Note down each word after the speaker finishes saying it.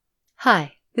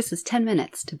Hi, this is 10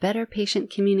 Minutes to Better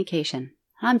Patient Communication.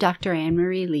 I'm Dr.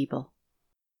 Anne-Marie Liebel.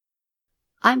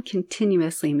 I'm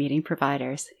continuously meeting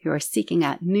providers who are seeking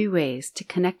out new ways to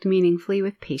connect meaningfully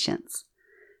with patients.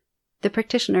 The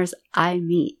practitioners I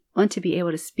meet want to be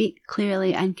able to speak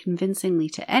clearly and convincingly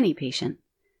to any patient,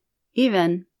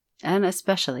 even, and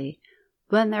especially,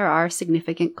 when there are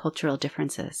significant cultural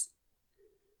differences.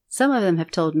 Some of them have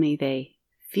told me they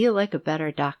feel like a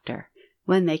better doctor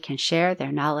when they can share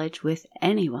their knowledge with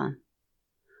anyone.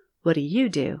 What do you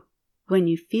do when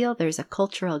you feel there's a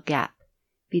cultural gap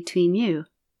between you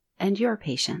and your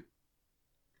patient?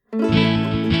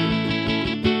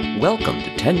 Welcome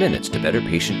to 10 Minutes to Better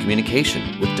Patient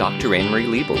Communication with Dr. Anne-Marie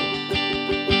Liebel.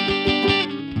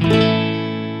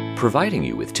 Providing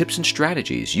you with tips and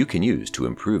strategies you can use to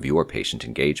improve your patient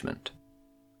engagement.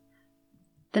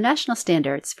 The National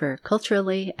Standards for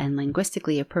Culturally and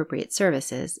Linguistically Appropriate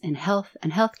Services in Health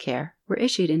and Healthcare were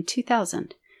issued in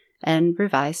 2000 and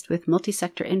revised with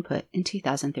multi-sector input in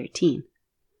 2013.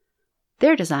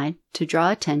 They're designed to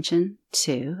draw attention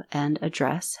to and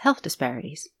address health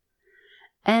disparities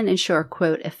and ensure,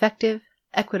 quote, effective,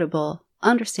 equitable,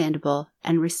 understandable,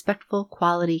 and respectful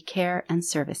quality care and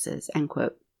services, end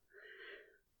quote.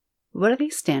 What do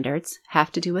these standards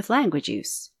have to do with language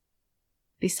use?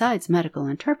 Besides medical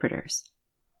interpreters?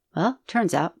 Well,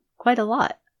 turns out quite a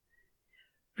lot.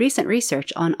 Recent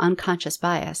research on unconscious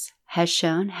bias has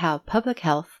shown how public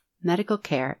health, medical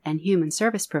care, and human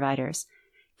service providers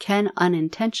can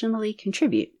unintentionally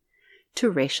contribute to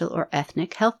racial or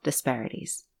ethnic health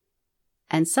disparities.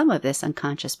 And some of this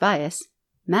unconscious bias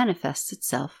manifests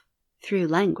itself through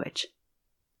language.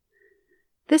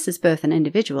 This is both an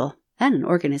individual and an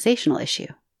organizational issue.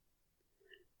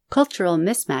 Cultural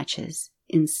mismatches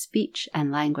in speech and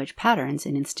language patterns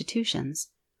in institutions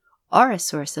are a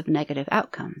source of negative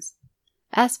outcomes,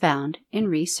 as found in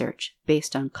research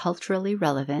based on culturally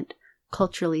relevant,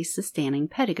 culturally sustaining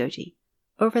pedagogy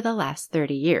over the last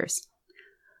 30 years.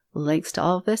 Links to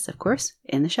all of this, of course,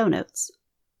 in the show notes.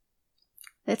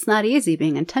 It's not easy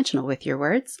being intentional with your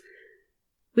words.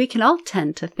 We can all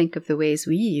tend to think of the ways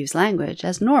we use language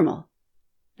as normal,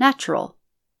 natural,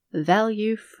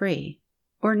 value-free,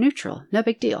 or neutral, no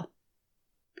big deal.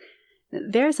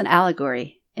 There's an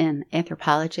allegory in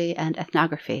anthropology and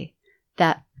ethnography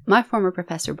that my former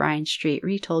professor Brian Street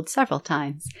retold several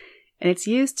times, and it's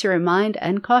used to remind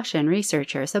and caution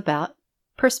researchers about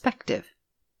perspective.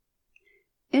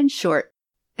 In short,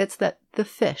 it's that the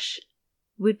fish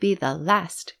would be the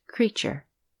last creature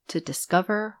to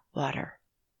discover water.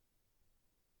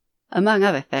 Among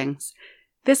other things,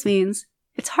 this means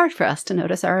it's hard for us to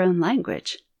notice our own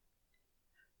language.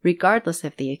 Regardless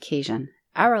of the occasion,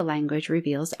 our language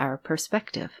reveals our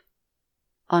perspective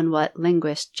on what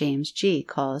linguist James G.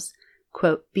 calls,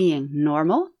 quote, being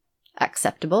normal,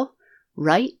 acceptable,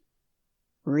 right,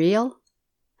 real,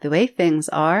 the way things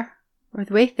are, or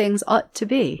the way things ought to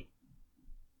be.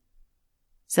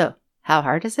 So, how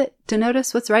hard is it to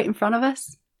notice what's right in front of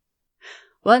us?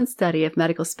 One study of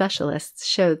medical specialists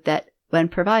showed that when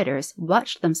providers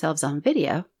watched themselves on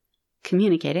video,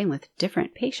 communicating with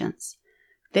different patients,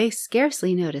 they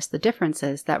scarcely noticed the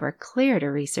differences that were clear to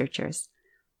researchers.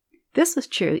 This was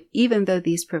true even though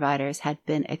these providers had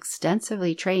been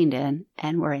extensively trained in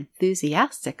and were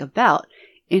enthusiastic about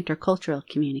intercultural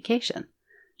communication.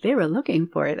 They were looking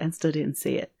for it and still didn't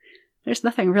see it. There's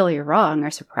nothing really wrong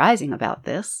or surprising about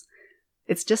this.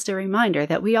 It's just a reminder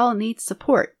that we all need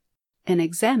support in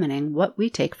examining what we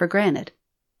take for granted,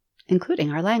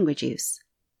 including our language use.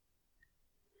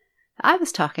 I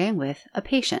was talking with a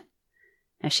patient.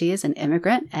 Now, she is an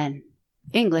immigrant, and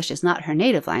English is not her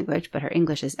native language, but her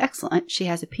English is excellent. She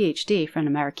has a PhD from an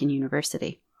American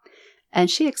university. And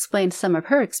she explained some of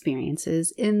her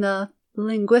experiences in the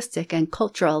linguistic and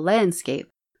cultural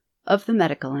landscape of the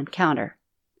medical encounter.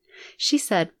 She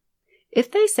said, if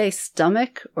they say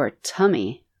stomach or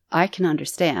tummy, I can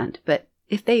understand, but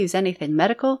if they use anything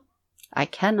medical, I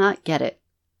cannot get it.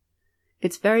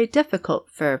 It's very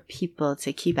difficult for people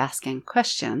to keep asking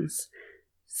questions.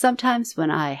 Sometimes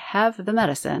when I have the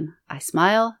medicine, I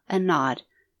smile and nod,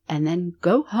 and then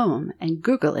go home and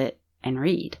Google it and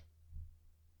read.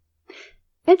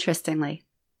 Interestingly,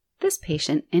 this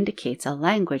patient indicates a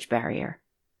language barrier,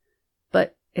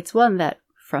 but it's one that,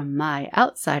 from my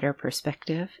outsider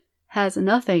perspective, has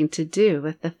nothing to do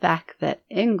with the fact that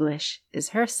English is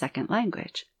her second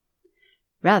language.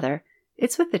 Rather,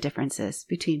 it's with the differences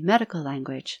between medical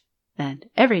language and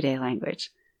everyday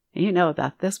language. You know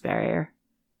about this barrier.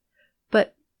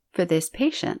 But for this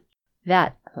patient,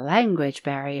 that language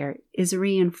barrier is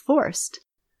reinforced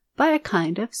by a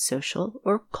kind of social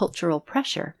or cultural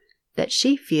pressure that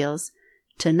she feels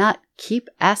to not keep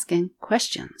asking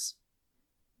questions.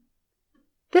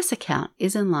 This account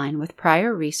is in line with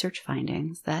prior research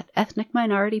findings that ethnic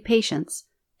minority patients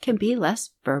can be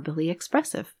less verbally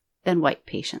expressive than white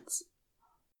patients.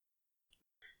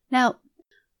 Now,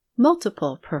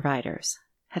 multiple providers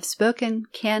have spoken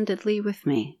candidly with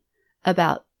me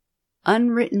about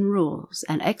unwritten rules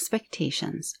and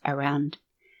expectations around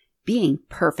being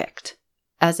perfect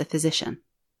as a physician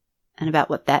and about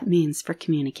what that means for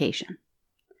communication.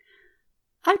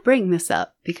 I bring this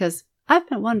up because I've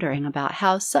been wondering about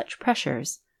how such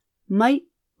pressures might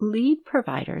lead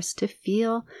providers to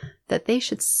feel that they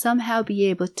should somehow be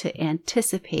able to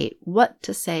anticipate what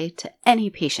to say to any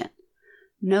patient,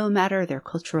 no matter their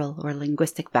cultural or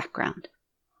linguistic background,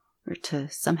 or to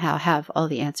somehow have all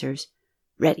the answers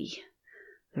ready,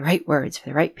 the right words for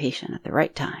the right patient at the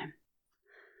right time.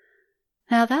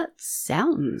 Now that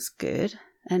sounds good,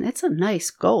 and it's a nice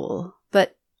goal,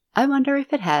 but I wonder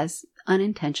if it has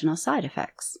unintentional side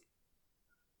effects.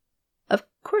 Of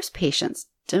course, patients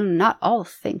do not all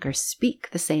think or speak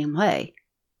the same way.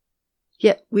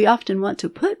 Yet we often want to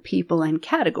put people in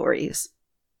categories,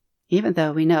 even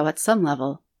though we know at some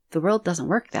level the world doesn't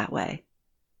work that way.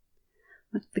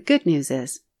 But the good news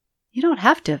is, you don't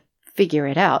have to figure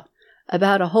it out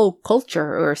about a whole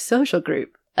culture or social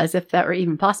group as if that were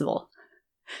even possible.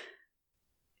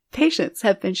 Patients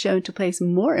have been shown to place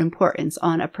more importance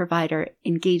on a provider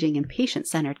engaging in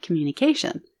patient-centered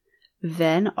communication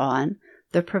than on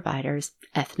the provider's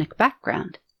ethnic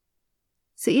background.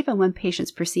 So even when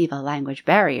patients perceive a language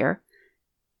barrier,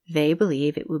 they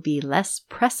believe it will be less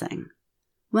pressing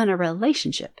when a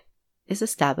relationship is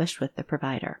established with the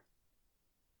provider.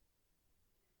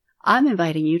 I'm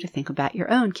inviting you to think about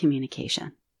your own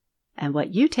communication and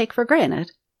what you take for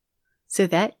granted so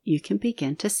that you can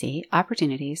begin to see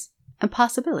opportunities and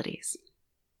possibilities.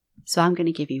 So I'm going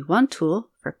to give you one tool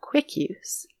for quick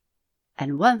use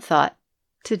and one thought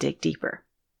to dig deeper.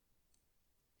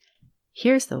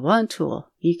 Here's the one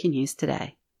tool you can use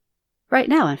today. Right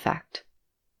now, in fact.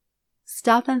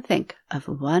 Stop and think of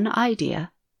one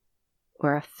idea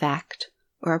or a fact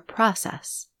or a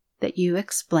process that you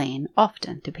explain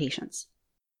often to patients.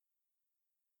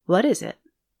 What is it?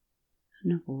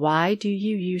 And why do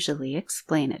you usually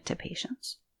explain it to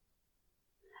patients?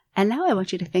 And now I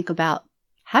want you to think about,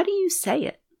 how do you say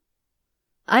it?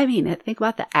 I mean it. Think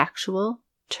about the actual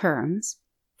terms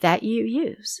that you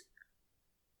use.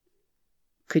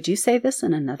 Could you say this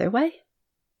in another way?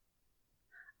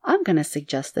 I'm going to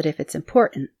suggest that if it's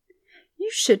important,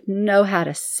 you should know how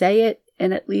to say it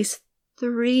in at least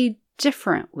 3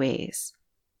 different ways.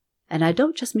 And I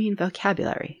don't just mean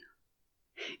vocabulary.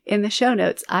 In the show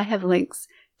notes, I have links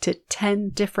to 10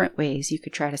 different ways you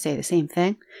could try to say the same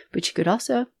thing, but you could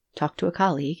also talk to a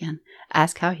colleague and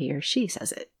ask how he or she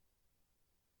says it.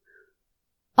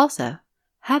 Also,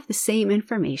 have the same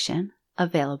information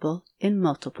available in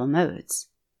multiple modes.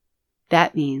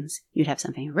 That means you'd have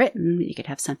something written, you could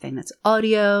have something that's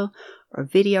audio or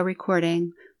video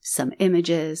recording, some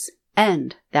images,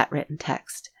 and that written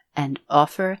text, and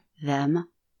offer them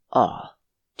all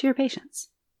to your patients.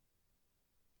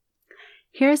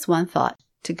 Here's one thought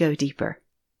to go deeper.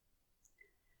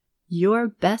 Your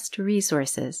best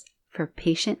resources for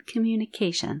patient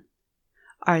communication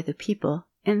are the people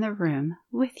in the room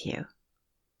with you.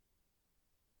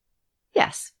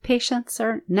 Yes, patients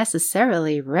aren't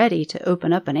necessarily ready to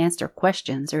open up and answer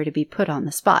questions or to be put on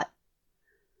the spot.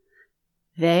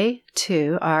 They,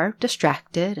 too, are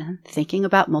distracted and thinking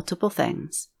about multiple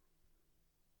things.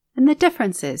 And the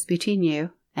differences between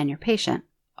you and your patient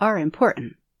are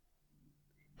important.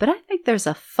 But I think there's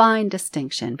a fine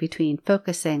distinction between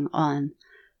focusing on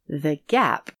the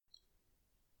gap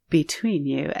between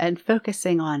you and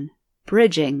focusing on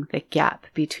bridging the gap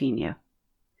between you.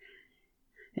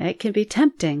 It can be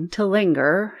tempting to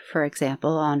linger, for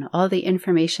example, on all the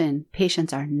information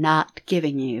patients are not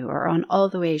giving you or on all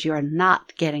the ways you are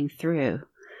not getting through.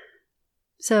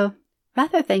 So,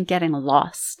 rather than getting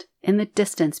lost in the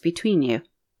distance between you,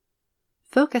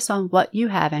 focus on what you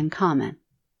have in common.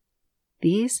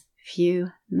 These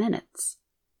few minutes.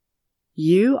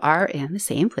 You are in the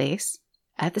same place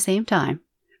at the same time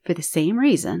for the same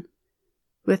reason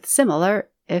with similar,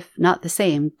 if not the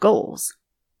same, goals.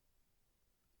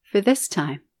 For this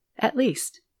time, at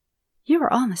least, you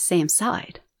are on the same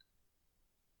side.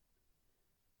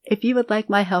 If you would like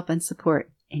my help and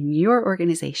support in your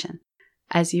organization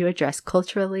as you address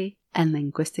culturally and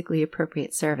linguistically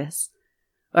appropriate service,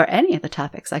 or any of the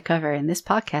topics I cover in this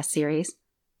podcast series,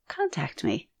 contact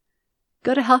me.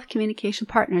 Go to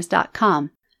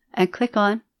healthcommunicationpartners.com and click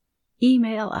on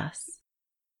Email Us.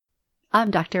 I'm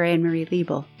Dr. Anne-Marie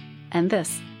Liebel, and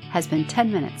this has been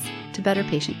 10 Minutes to Better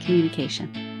Patient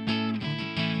Communication.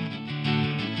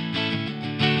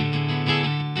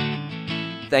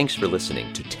 Thanks for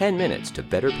listening to 10 Minutes to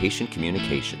Better Patient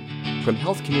Communication from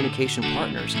Health Communication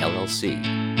Partners, LLC.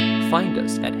 Find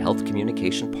us at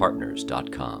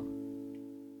healthcommunicationpartners.com.